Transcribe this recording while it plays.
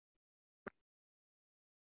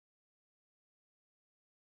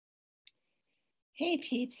Hey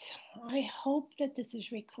peeps, I hope that this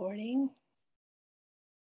is recording.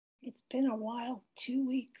 It's been a while, 2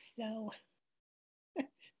 weeks, so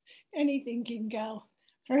anything can go.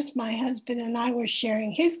 First, my husband and I were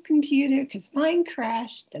sharing his computer because mine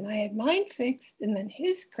crashed, then I had mine fixed, and then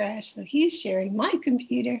his crashed, so he's sharing my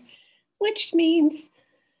computer, which means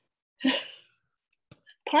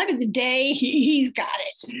part of the day he's got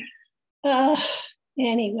it.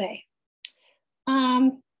 Anyway,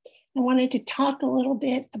 I wanted to talk a little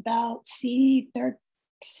bit about C21.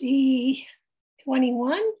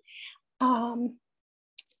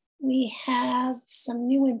 We have some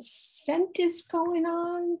new incentives going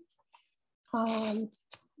on.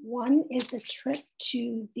 One is a trip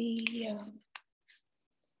to the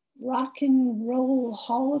Rock and Roll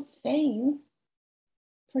Hall of Fame.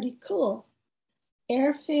 Pretty cool.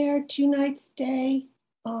 Airfare, 2 nights stay,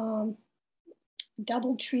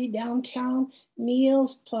 DoubleTree downtown,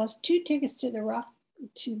 meals plus 2 tickets to the Rock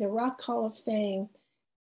Hall of Fame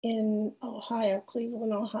in Ohio,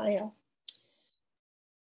 Cleveland, Ohio.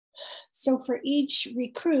 So for each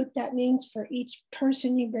recruit, that means for each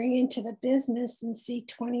person you bring into the business in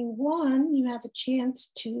C21, you have a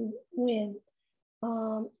chance to win.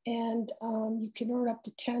 You can earn up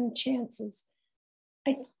to 10 chances.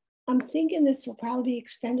 I'm thinking this will probably be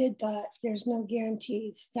extended, but there's no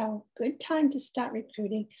guarantees. So good time to start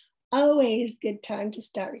recruiting. Always good time to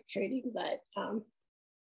start recruiting, but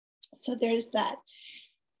so there's that.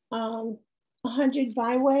 100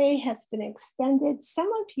 Byway has been extended.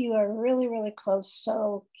 Some of you are really, really close.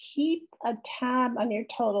 So keep a tab on your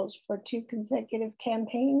totals for 2 consecutive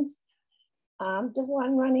campaigns. The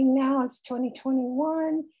one running now is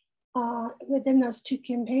 2021. Within those 2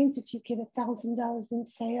 campaigns, if you get $1,000 in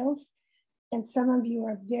sales, and some of you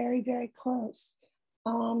are very, very close,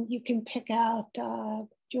 you can pick out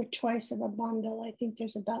your choice of a bundle. I think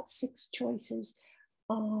there's about 6 choices.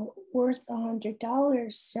 Worth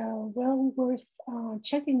 $100, so well worth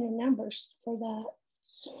checking your numbers for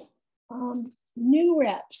that. New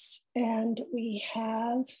reps, and we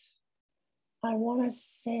have, I want to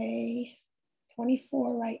say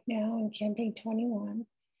 24 right now in campaign 21.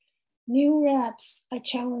 New reps, I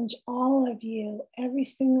challenge all of you, every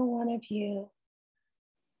single one of you,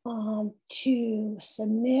 to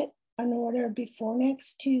submit an order before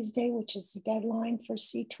next Tuesday, which is the deadline for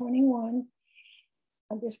C21.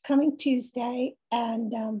 This coming Tuesday,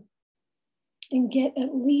 and get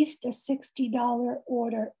at least a $60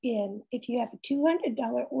 order in. If you have a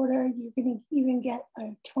 $200 order, you're going to even get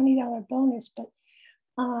a $20 bonus, but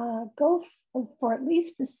go for at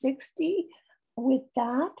least the 60. With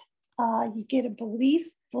that, you get a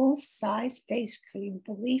Belif full-size face cream.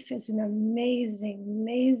 Belif is an amazing,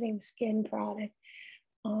 amazing skin product.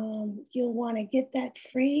 You'll want to get that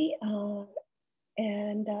free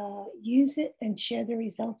and use it and share the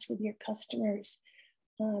results with your customers.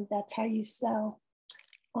 That's how you sell.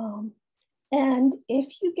 And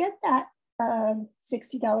if you get that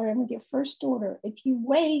 $60 in with your first order, if you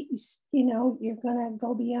wait, you're gonna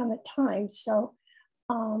go beyond the time. So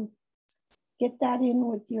get that in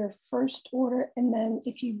with your first order. And then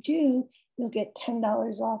if you do, you'll get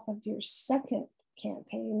 $10 off of your second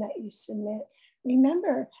campaign that you submit.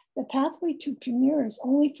 Remember, the Pathway to Premier is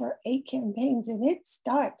only for 8 campaigns, and it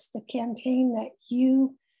starts the campaign that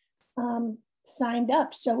you signed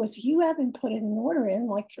up. So if you haven't put an order in,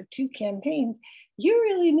 like for 2 campaigns, you're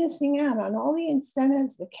really missing out on all the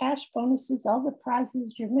incentives, the cash bonuses, all the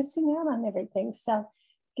prizes. You're missing out on everything. So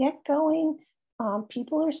get going.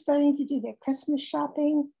 People are starting to do their Christmas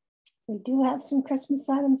shopping. We do have some Christmas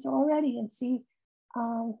items already, and see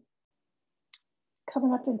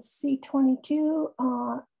coming up in C22,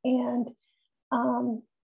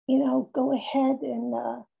 go ahead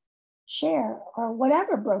and share, or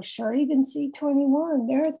whatever brochure, even C21.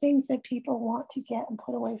 There are things that people want to get and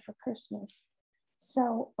put away for Christmas.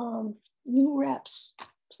 So new reps,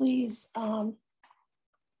 please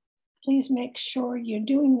make sure you're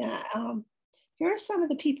doing that. Here are some of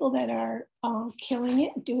the people that are killing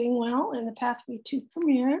it, doing well in the Pathway to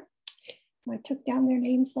Premier. I took down their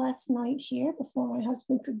names last night here before my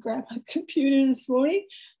husband could grab my computer this morning.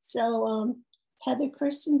 So Heather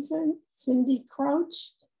Christensen, Cindy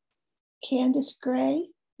Crouch, Candace Gray,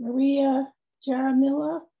 Maria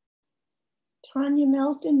Jaramilla, Tanya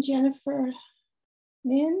Melton, Jennifer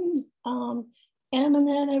Min,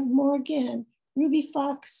 Amanetta Morgan, Ruby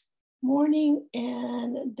Fox Morning,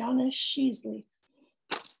 and Donna Sheasley.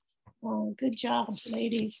 Oh, good job,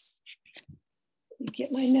 ladies. Let me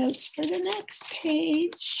get my notes for the next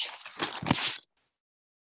page.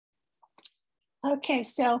 Okay,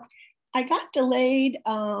 so I got delayed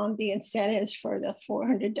on the incentives for the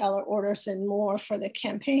 $400 orders and more for the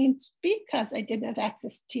campaigns because I didn't have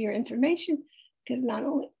access to your information, because not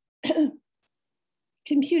only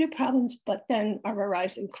computer problems, but then our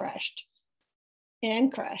Verizon crashed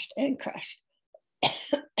and crashed and crashed.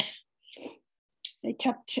 They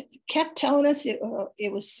kept telling us it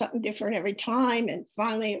was something different every time. And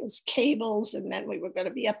finally it was cables, and then we were going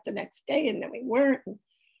to be up the next day, and then we weren't. And,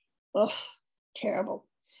 oh, terrible.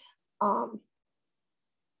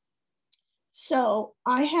 So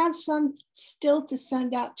I have some still to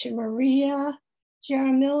send out to Maria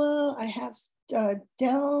Jaramillo. I have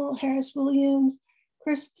Dell Harris-Williams,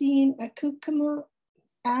 Christine Akukum,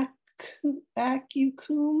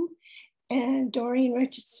 and Doreen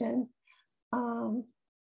Richardson.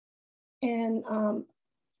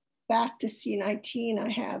 Back to C19, I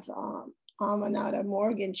have Aminata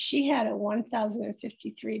Morgan. She had a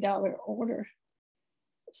 $1,053 order,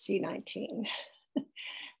 C19.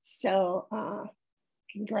 So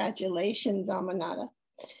congratulations, Aminata.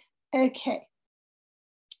 Okay.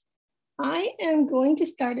 I am going to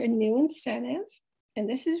start a new incentive. And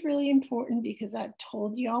this is really important because I've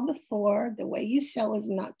told you all before, the way you sell is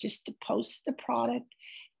not just to post the product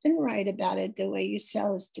and write about it. The way you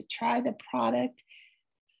sell is to try the product,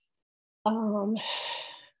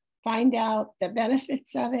 find out the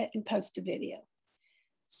benefits of it, and post a video.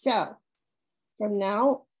 So from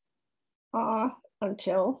now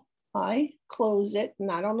until I close it, and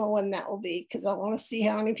I don't know when that will be because I want to see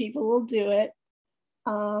how many people will do it.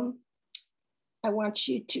 I want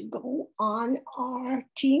you to go on our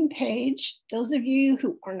team page. Those of you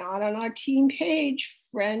who are not on our team page,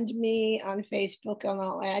 friend me on Facebook and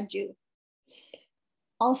I'll add you.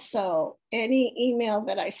 Also, any email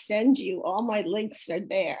that I send you, all my links are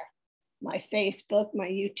there. My Facebook, my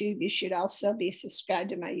YouTube, you should also be subscribed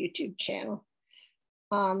to my YouTube channel.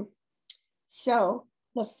 So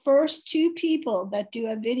the first 2 people that do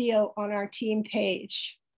a video on our team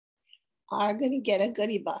page are going to get a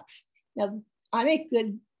goodie box. Now, I make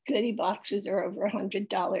good goodie boxes are over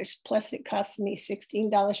 $100, plus it costs me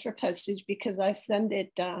 $16 for postage because I send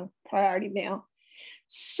it priority mail.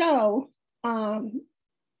 So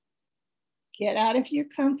get out of your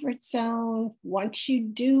comfort zone. Once you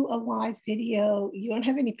do a live video, you won't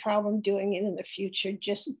have any problem doing it in the future.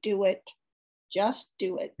 Just do it. Just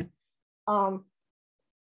do it.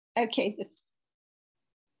 Okay, the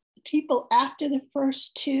people after the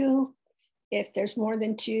first 2, if there's more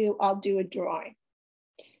than 2, I'll do a drawing.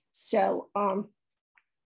 So,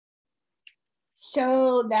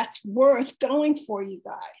 so that's worth going for, you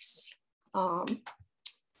guys.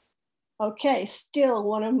 Okay, still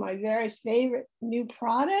one of my very favorite new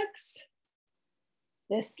products,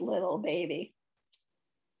 this little baby.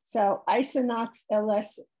 So Isonox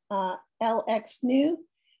LX New,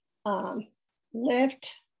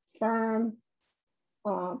 lift, firm,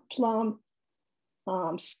 plump,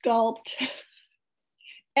 sculpt,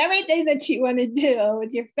 everything that you want to do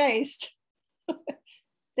with your face.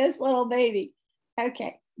 This little baby.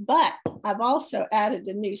 Okay, but I've also added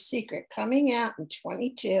a new secret coming out in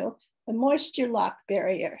 22, the Moisture Lock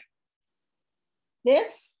Barrier.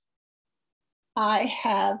 This, I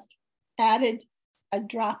have added a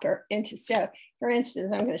dropper into, so for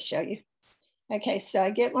instance, I'm going to show you. Okay, so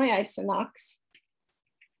I get my Isonox.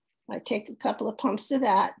 I take a couple of pumps of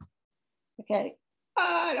that. Okay,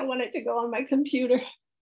 I don't want it to go on my computer.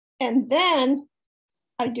 And then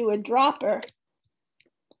I do a dropper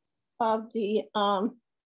of the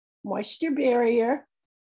moisture barrier.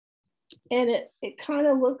 And it kind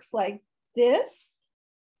of looks like this.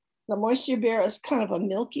 The moisture barrier is kind of a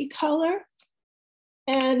milky color.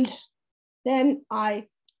 And then now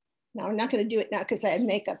I'm not going to do it now because I have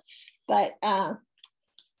makeup, but I'm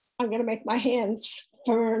going to make my hands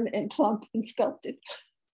firm and plump and sculpted.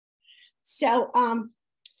 So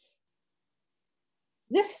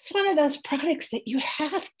this is one of those products that you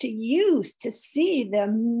have to use to see the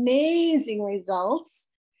amazing results.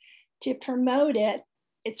 To promote it,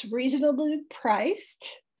 it's reasonably priced.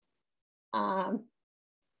 You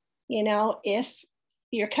know, if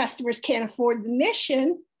your customers can't afford the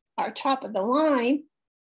Mission, our top of the line,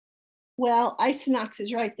 well, Isonox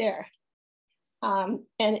is right there. And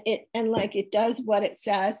it does what it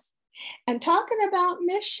says. And talking about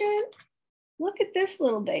Mission, look at this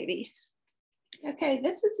little baby. Okay,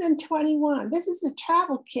 this is in 21. This is a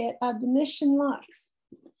travel kit of the Mission Lux.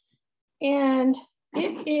 And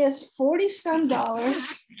it is $40-some.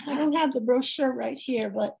 I don't have the brochure right here,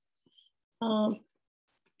 but I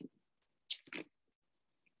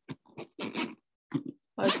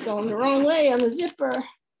was going the wrong way on the zipper.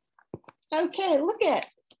 Okay, look at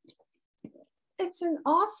it. It's an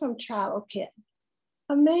awesome travel kit.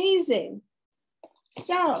 Amazing.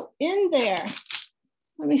 So in there,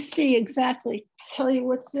 let me see exactly, tell you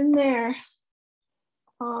what's in there.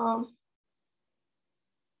 Oh,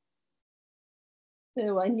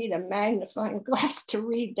 I need a magnifying glass to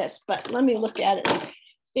read this, but let me look at it.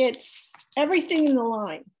 It's everything in the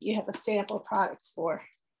line you have a sample product for.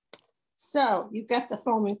 So you've got the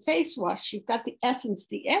foaming face wash, you've got the essence.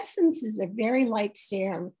 The essence is a very light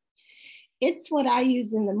serum. It's what I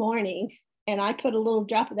use in the morning, and I put a little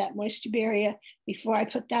drop of that moisture barrier before I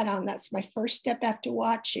put that on. That's my first step after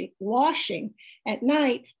washing. At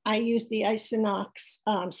night, I use the Isinox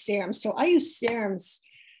serum. So I use serums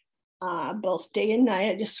both day and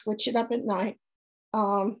night. I just switch it up at night.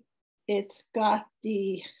 It's got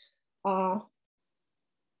the eye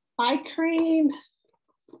cream,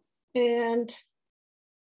 and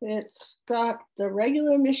it's got the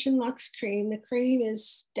regular Mission Luxe cream. The cream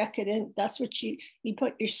is decadent. That's what you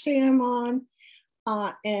put your serum on,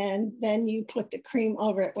 and then you put the cream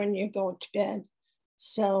over it when you're going to bed.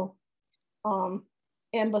 So, and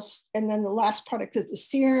then the last product is the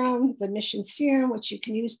serum, the Mission serum, which you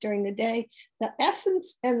can use during the day. The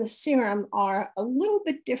essence and the serum are a little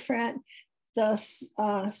bit different. The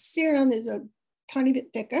serum is a tiny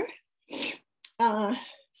bit thicker.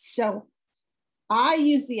 So I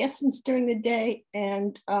use the essence during the day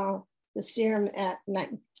and the serum at night.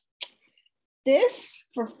 This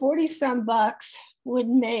for 40 some bucks would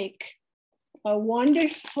make a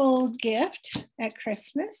wonderful gift at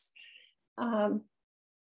Christmas.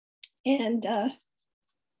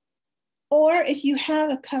 Or if you have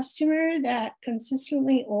a customer that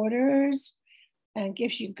consistently orders and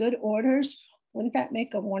gives you good orders, wouldn't that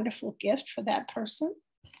make a wonderful gift for that person?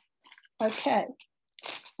 Okay.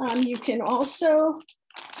 You can also,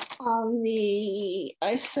 on the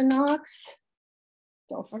Isinox,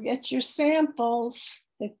 don't forget your samples,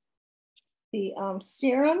 the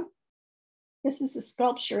serum. This is the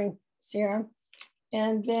sculpturing serum.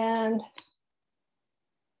 And then,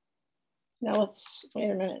 no, it's, wait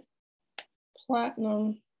a minute,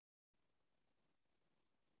 platinum.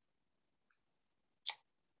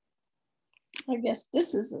 I guess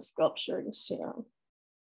this is the sculpturing serum.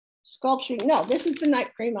 Sculpturing, no, this is the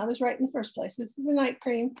night cream. I was right in the first place. This is the night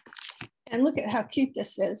cream. And look at how cute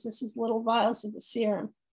this is. This is little vials of the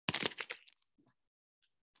serum.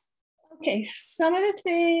 Okay, some of the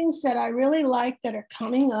things that I really like that are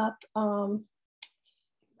coming up.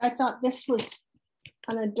 I thought this was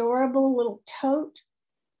an adorable little tote.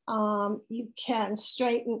 You can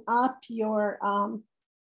straighten up your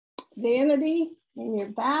vanity in your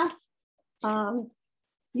bath.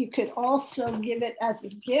 You could also give it as a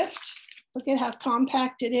gift. Look at how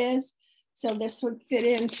compact it is. So this would fit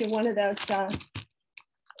into one of those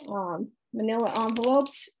manila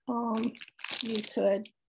envelopes. You could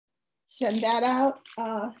send that out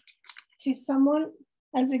to someone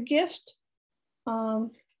as a gift.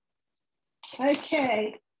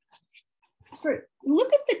 Okay,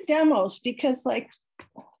 look at the demos, because like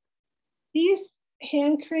these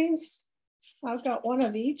hand creams, I've got one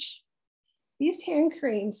of each. These hand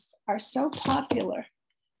creams are so popular.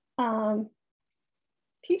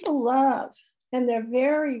 People love, and they're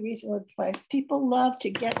very reasonably priced. People love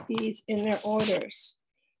to get these in their orders.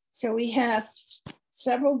 So we have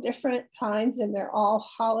several different kinds, and they're all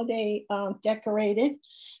holiday decorated.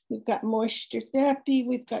 We've got moisture therapy.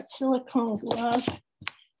 We've got silicone glove.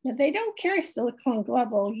 Now they don't carry silicone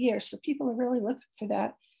glove all year, so people are really looking for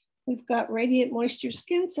that. We've got Radiant Moisture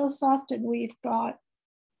Skin So Soft, and we've got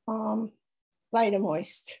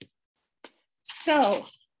Vitamoist. So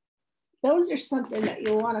those are something that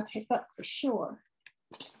you'll want to pick up for sure,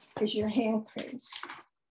 is your hand creams.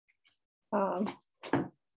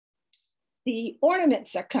 The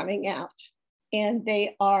ornaments are coming out, and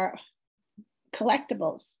they are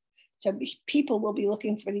collectibles. So people will be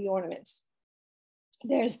looking for the ornaments.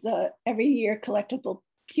 There's the every year collectible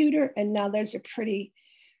pewter, and now there's a pretty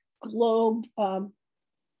globe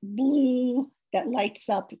blue that lights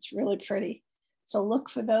up. It's really pretty. So look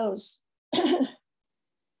for those.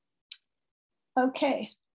 Okay,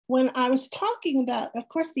 when I was talking about, of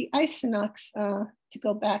course, the Isinox, to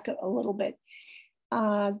go back a little bit,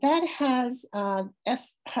 that has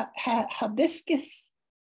hibiscus.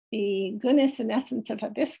 The goodness and essence of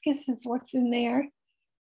hibiscus is what's in there.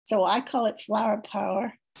 So I call it flower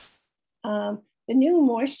power. The new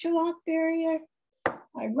Moisture Lock Barrier,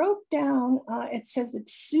 I wrote down, it says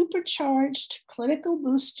it's supercharged clinical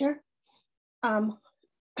booster.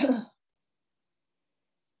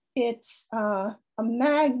 It's a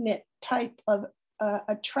magnet type of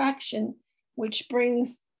attraction, which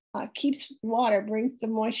brings keeps water, brings the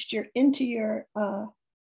moisture into your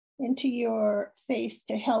face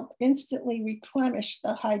to help instantly replenish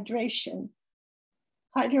the hydration.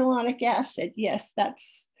 Hyaluronic acid, yes, that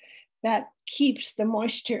keeps the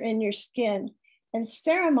moisture in your skin. And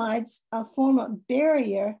ceramides form a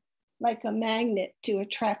barrier like a magnet to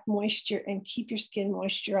attract moisture and keep your skin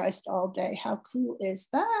moisturized all day. How cool is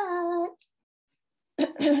that?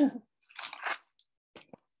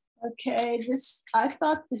 Okay, I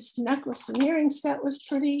thought this necklace and earring set was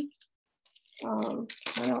pretty. I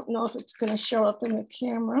don't know if it's going to show up in the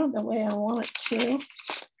camera the way I want it to,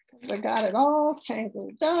 because I got it all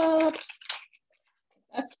tangled up.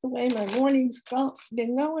 That's the way my morning's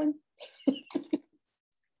been going.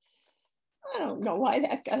 I don't know why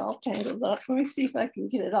that got all tangled up. Let me see if I can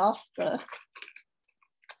get it off the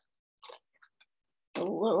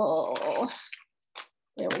little,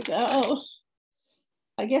 there we go.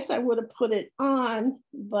 I guess I would have put it on,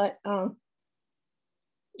 but I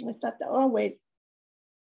thought that, oh wait,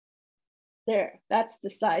 there, that's the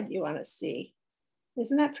side you want to see.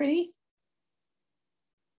 Isn't that pretty?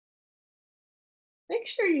 Make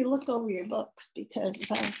sure you look over your books because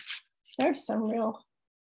there's some real,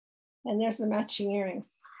 and there's the matching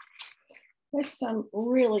earrings. There's some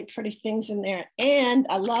really pretty things in there. And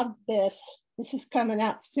I love this. This is coming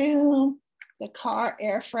out soon. The car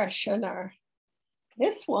air freshener.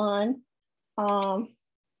 This one, I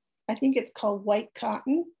think it's called White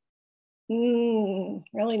Cotton.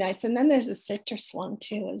 Really nice. And then there's a citrus one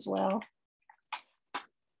too as well.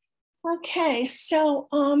 Okay, so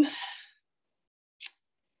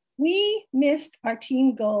we missed our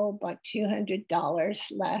team goal by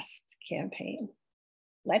 $200 last campaign.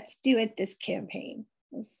 Let's do it this campaign.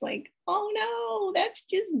 It's like, oh no, that's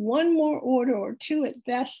just one more order or two at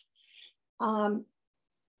best.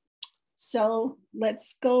 So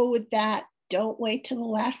let's go with that. Don't wait till the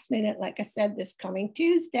last minute. Like I said, this coming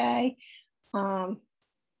Tuesday,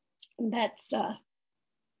 that's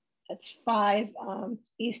 5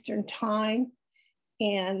 Eastern time.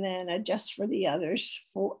 And then adjust for the others.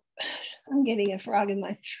 I'm getting a frog in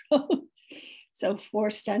my throat. So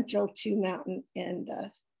 4 Central, 2 Mountain, and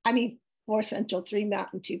 4 Central, 3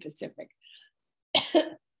 Mountain, 2 Pacific.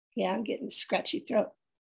 Yeah, I'm getting a scratchy throat.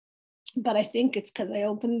 But I think it's because I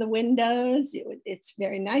opened the windows. It's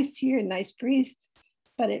very nice here, nice breeze,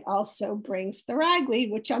 but it also brings the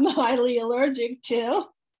ragweed, which I'm highly allergic to.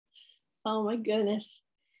 Oh my goodness.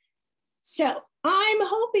 So I'm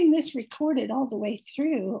hoping this recorded all the way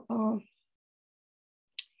through.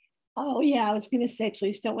 Oh yeah, I was gonna say,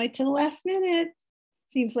 please don't wait till the last minute.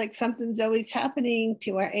 Seems like something's always happening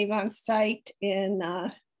to our Avon site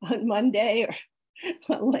on Monday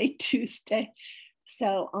or late Tuesday.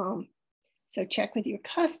 So check with your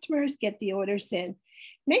customers, get the orders in.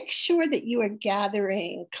 Make sure that you are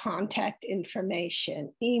gathering contact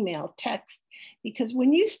information, email, text, because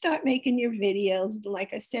when you start making your videos,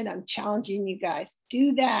 like I said, I'm challenging you guys,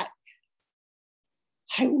 do that.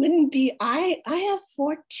 I wouldn't be, I have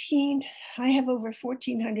over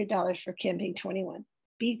 $1,400 for campaign 21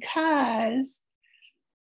 because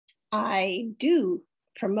I do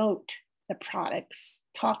promote the products,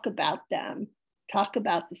 talk about them, talk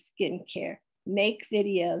about the skincare, make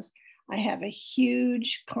videos. I have a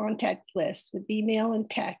huge contact list with email and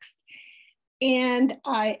text, and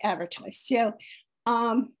I advertise. So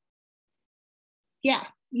yeah,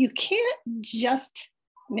 you can't just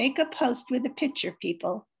make a post with a picture,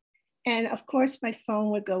 people. And of course, my phone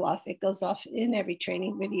would go off. It goes off in every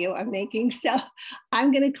training video I'm making. So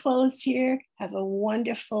I'm going to close here. Have a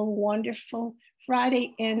wonderful, wonderful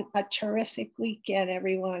Friday and a terrific weekend,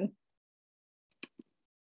 everyone.